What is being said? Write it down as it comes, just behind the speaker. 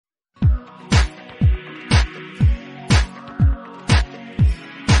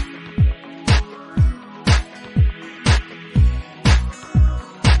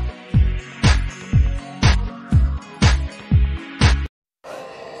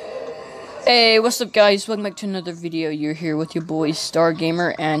Hey, what's up guys? Welcome back to another video. You're here with your boy Star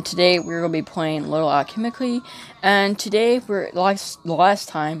Gamer, and today we're gonna be playing Little Alchemically. And today last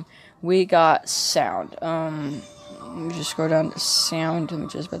time we got sound. Let me just scroll down to sound. Let me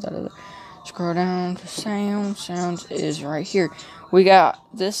just put that other. Scroll down to sound. Sound is right here. We got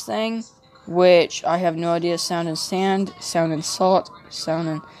this thing, which I have no idea. Sound and sand, sound and salt, sound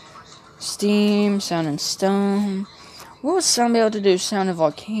and steam, sound and stone. What would sound be able to do? Sound of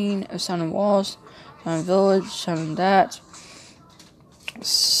volcano, sound in walls, sound in village, sound in that.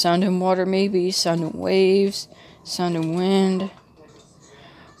 Sound in water maybe, sound in waves, sound in wind.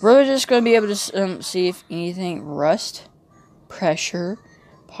 We're just going to be able to see if anything, rust, pressure,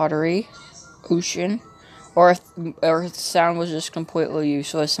 pottery, ocean, or if the sound was just completely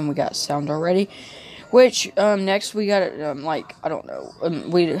useless and we got sound already. Which, next we got, I don't know,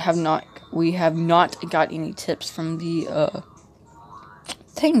 we have not got any tips from the,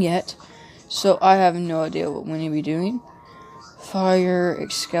 thing yet, so I have no idea what we need to be doing. Fire,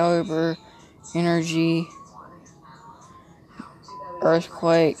 Excalibur, energy,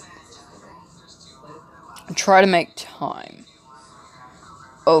 earthquake, try to make time.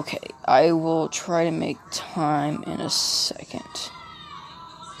 Okay, I will try to make time in a second.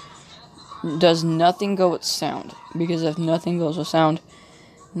 Does nothing go with sound? Because if nothing goes with sound,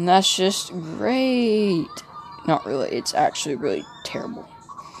 then that's just great. Not really, it's actually really terrible.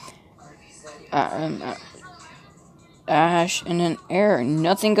 Ash and then air.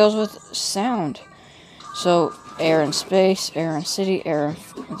 Nothing goes with sound. So, air and space, air and city, air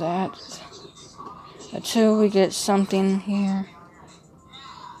and that. Until we get something here.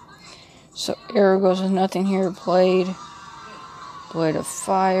 So, air goes with nothing here. Blade. Blade of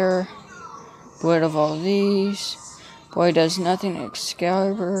fire. Blade of all these. Blade does nothing.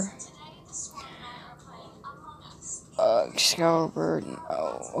 Excalibur. Excalibur.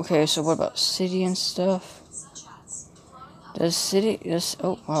 No. Okay, so what about city and stuff? Does city.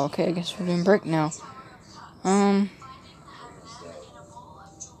 Oh, wow, okay, I guess we're doing brick now.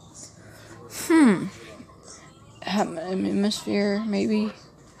 Atmosphere, maybe.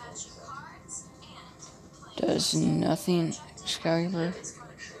 Does nothing. Excalibur.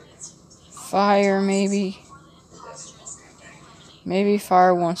 Fire, maybe. Maybe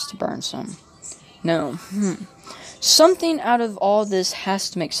fire wants to burn some. No. Something out of all this has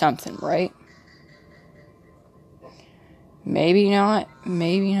to make something, right? Maybe not.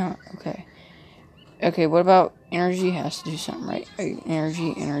 Maybe not. Okay. Okay, what about energy? Has to do something, right?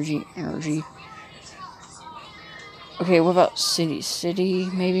 Energy, energy, energy. Okay, what about city? City,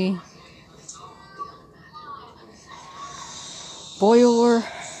 maybe? Boiler.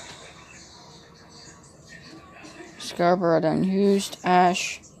 Scarborough unused.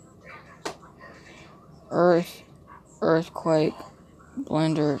 Ash. Earth. Earthquake.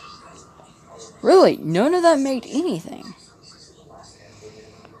 Blender. Really? None of that made anything.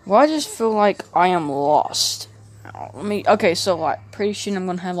 Well, I just feel like I am lost. Okay, so like, pretty soon I'm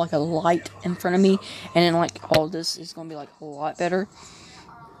gonna have like a light in front of me, and then like all this is gonna be like a lot better.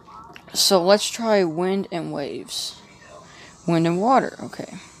 So let's try wind and waves. Wind and water,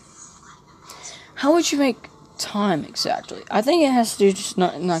 okay. How would you make time exactly? I think it has to do just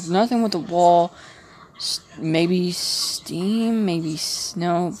nothing with the wall. Maybe steam, maybe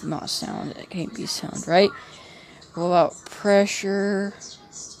snow, not sound. It can't be sound, right? What about pressure?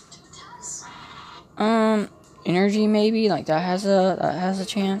 Energy maybe, like that has a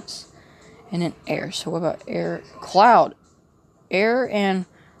chance. And then air. So what about air? Cloud. Air and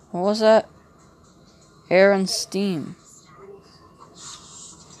what was that? Air and steam.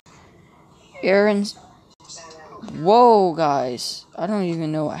 Air and whoa, guys. I don't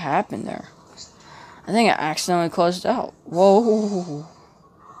even know what happened there. I think I accidentally closed out. Whoa.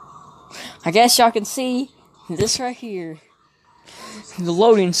 I guess y'all can see this right here. The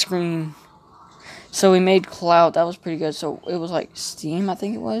loading screen. So we made cloud. That was pretty good. So it was like steam, I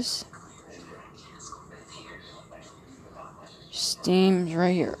think it was. Steam's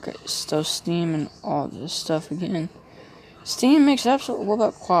right here. Okay, so steam and all this stuff again. Steam makes absolutely. What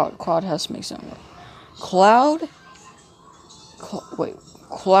about cloud? Cloud has to make something. Cloud? Wait.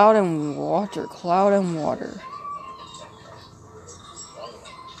 Cloud and water. Cloud and water.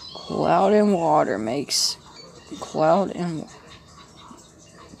 Cloud and water makes. Cloud and.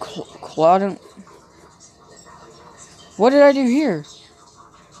 Cloud and. What did I do here?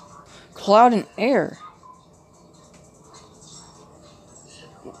 Cloud and air.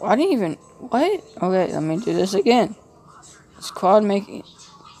 I didn't even. What? Okay, let me do this again. It's cloud making.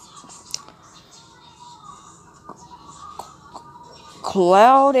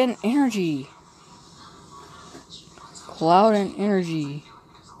 Cloud and energy. Cloud and energy.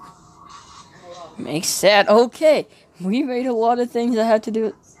 Makes sad. Okay. We made a lot of things that had to do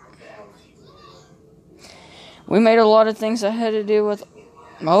with... We made a lot of things that had to do with...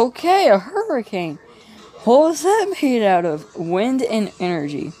 Okay, a hurricane. What was that made out of? Wind and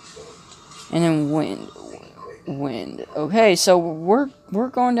energy. And then wind. Okay, so we're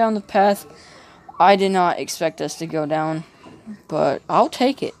going down the path I did not expect us to go down, but I'll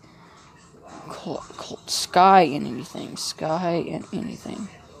take it. Sky and anything. Sky and anything.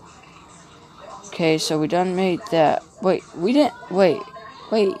 Okay, so we done made that. Wait, we didn't... Wait.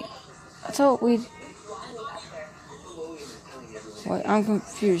 I thought we... Wait, I'm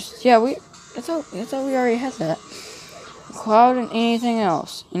confused. Yeah, I thought we already had that. Cloud and anything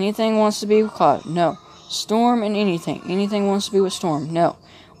else. Anything wants to be with cloud. No. Storm and anything. Anything wants to be with storm. No.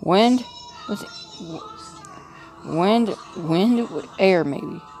 Wind with air,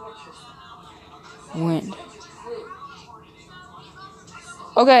 maybe. Wind.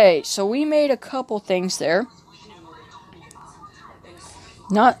 Okay, so we made a couple things there.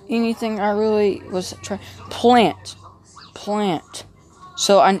 Not anything I really was trying. Plant.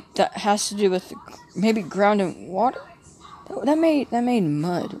 So that has to do with maybe ground and water. That made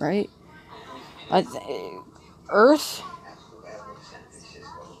mud, right? Earth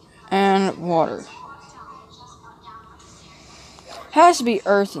and water. Has to be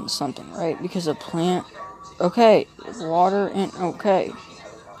earth and something, right? Because a plant. Okay, water and okay.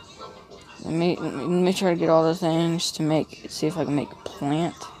 Let me try to get all the things to see if I can make a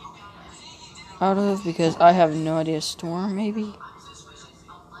plant out of, because I have no idea. Storm, maybe?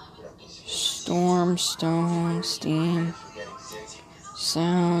 Storm, stone, steam,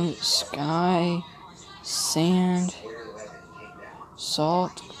 sound, sky, sand,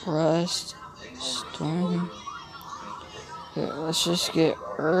 salt, rust, stone. Okay, let's just get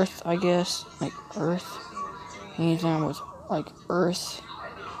earth, I guess. Like earth. Anything with like earth.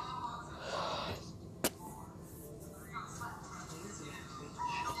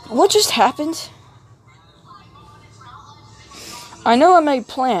 What just happened? I know I made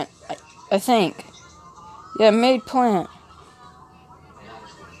plant. I think. Yeah, I made plant.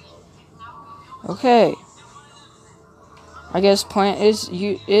 Okay. I guess plant is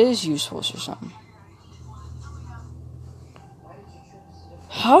useful or something.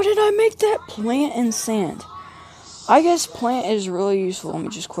 How did I make that plant and sand? I guess plant is really useful. Let me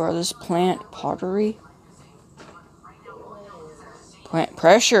just clear this plant pottery. Plant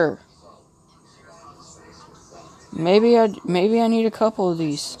pressure. Maybe I need a couple of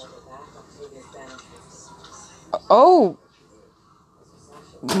these. Oh!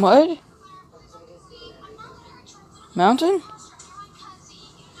 Mud? Mountain?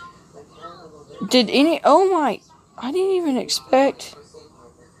 Oh my, I didn't even expect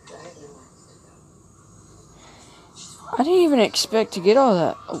to get all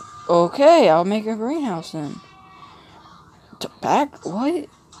that. Okay, I'll make a greenhouse then. What?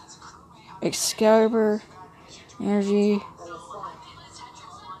 Excalibur, energy.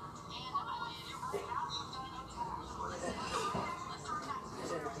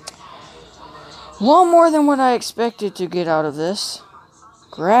 A lot more than what I expected to get out of this.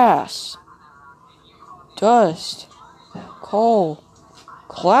 Grass. Dust. Coal.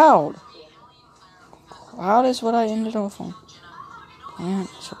 Cloud. Cloud is what I ended off on. Yeah,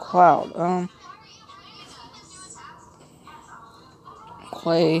 it's a cloud.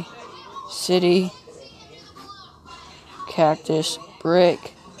 Clay. City. Cactus.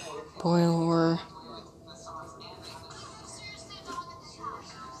 Brick. Boiler.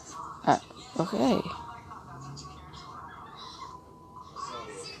 Okay.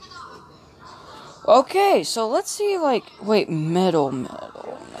 Okay, so let's see, wait, metal,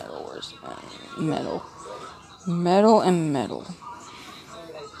 where's metal? Metal and metal.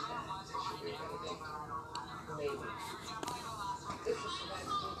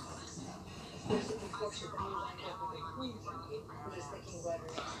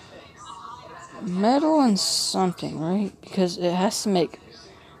 Metal and something, right? Because it has to make...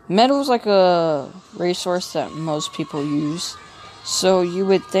 Metal is like a resource that most people use. So you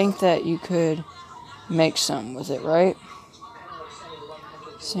would think that you could make some with it, right?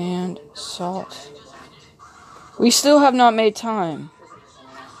 Sand, salt. We still have not made time.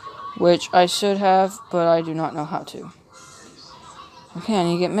 Which I should have, but I do not know how to. Okay, I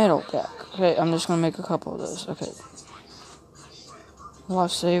need to get metal back. Okay, I'm just going to make a couple of those. Okay.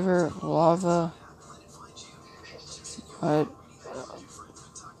 Lifesaver, lava.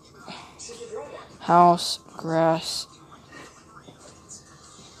 House, grass.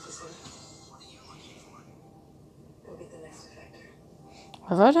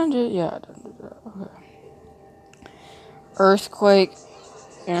 Have I done it? Yeah, I done it. Okay. Earthquake,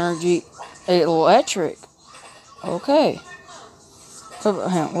 energy, Electric. Okay. What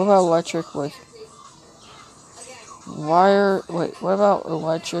about electric with wire? Wait, what about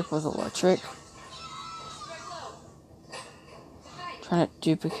electric with electric? Trying to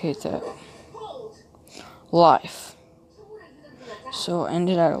duplicate that. Life. So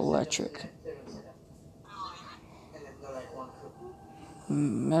ended at electric.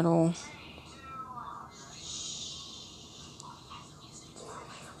 Metal.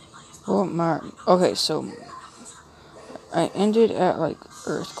 Okay, so I ended at like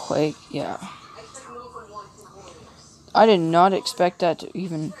earthquake. Yeah. I did not expect that to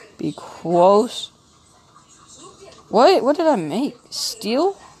even be close. What did I make?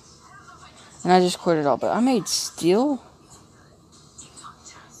 Steel? And I just quit it all, but I made steel?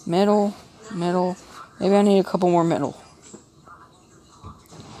 Metal. Maybe I need a couple more metal.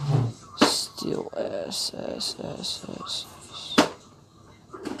 Steel, S.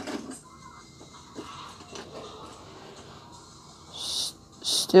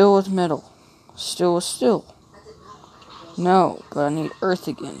 Steel with metal. Steel with steel. No, but I need earth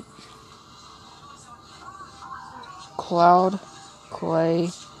again. Cloud, clay,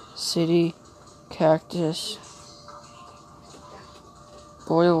 city, cactus,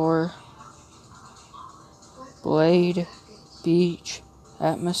 boiler, blade, beach,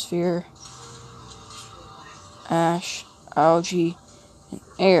 atmosphere, ash, algae, and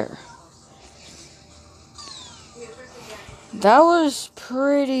air. That was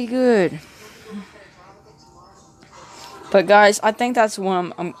pretty good. But guys, I think that's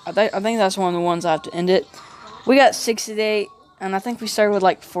one. I think that's one of the ones I have to end it. We got 68, and I think we started with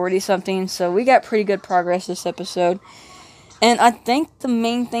like 40 something. So we got pretty good progress this episode. And I think the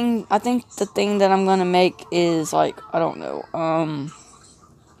main thing, the thing that I'm gonna make is like, I don't know,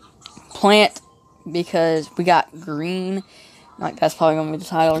 plant, because we got green. Like, that's probably gonna be the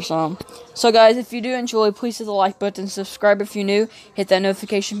title or something. So guys, if you do enjoy, please hit the like button, subscribe if you're new, hit that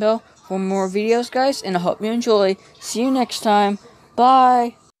notification bell for more videos, guys, and I hope you enjoy. See you next time.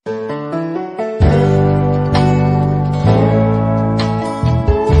 Bye.